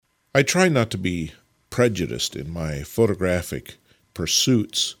I try not to be prejudiced in my photographic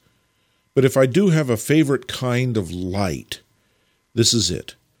pursuits, but if I do have a favorite kind of light, this is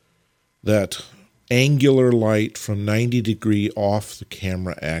it. That angular light from 90 degrees off the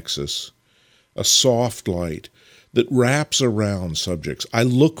camera axis, a soft light that wraps around subjects. I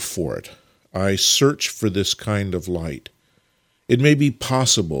look for it. I search for this kind of light. It may be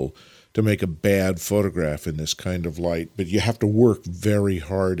possible to make a bad photograph in this kind of light, but you have to work very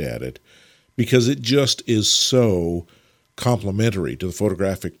hard at it because it just is so complementary to the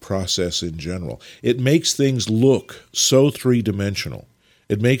photographic process in general. It makes things look so three-dimensional.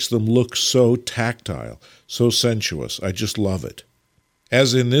 It makes them look so tactile, so sensuous. I just love it.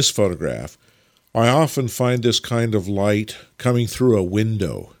 As in this photograph, I often find this kind of light coming through a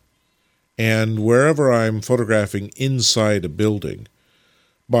window. And wherever I'm photographing inside a building,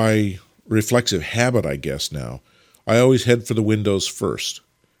 by reflexive habit, I guess now, I always head for the windows first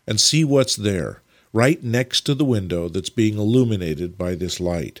and see what's there, right next to the window that's being illuminated by this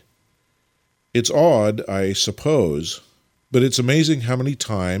light. It's odd, I suppose, but it's amazing how many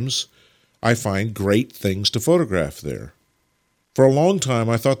times I find great things to photograph there. For a long time,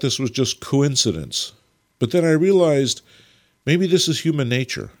 I thought this was just coincidence, but then I realized maybe this is human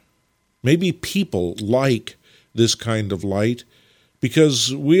nature. Maybe people like this kind of light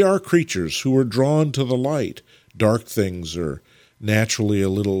because we are creatures who are drawn to the light. Dark things are naturally a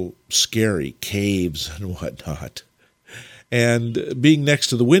little scary, caves and whatnot. And being next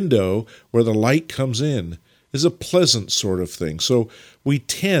to the window where the light comes in is a pleasant sort of thing. So we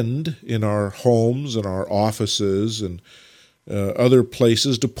tend in our homes and our offices and other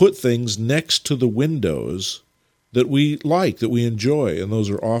places to put things next to the windows that we like, that we enjoy, and those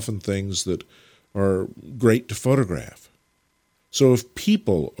are often things that are great to photograph. So if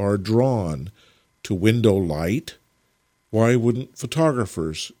people are drawn to window light, why wouldn't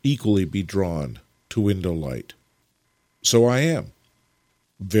photographers equally be drawn to window light? So I am,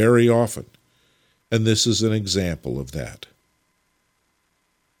 very often, and this is an example of that.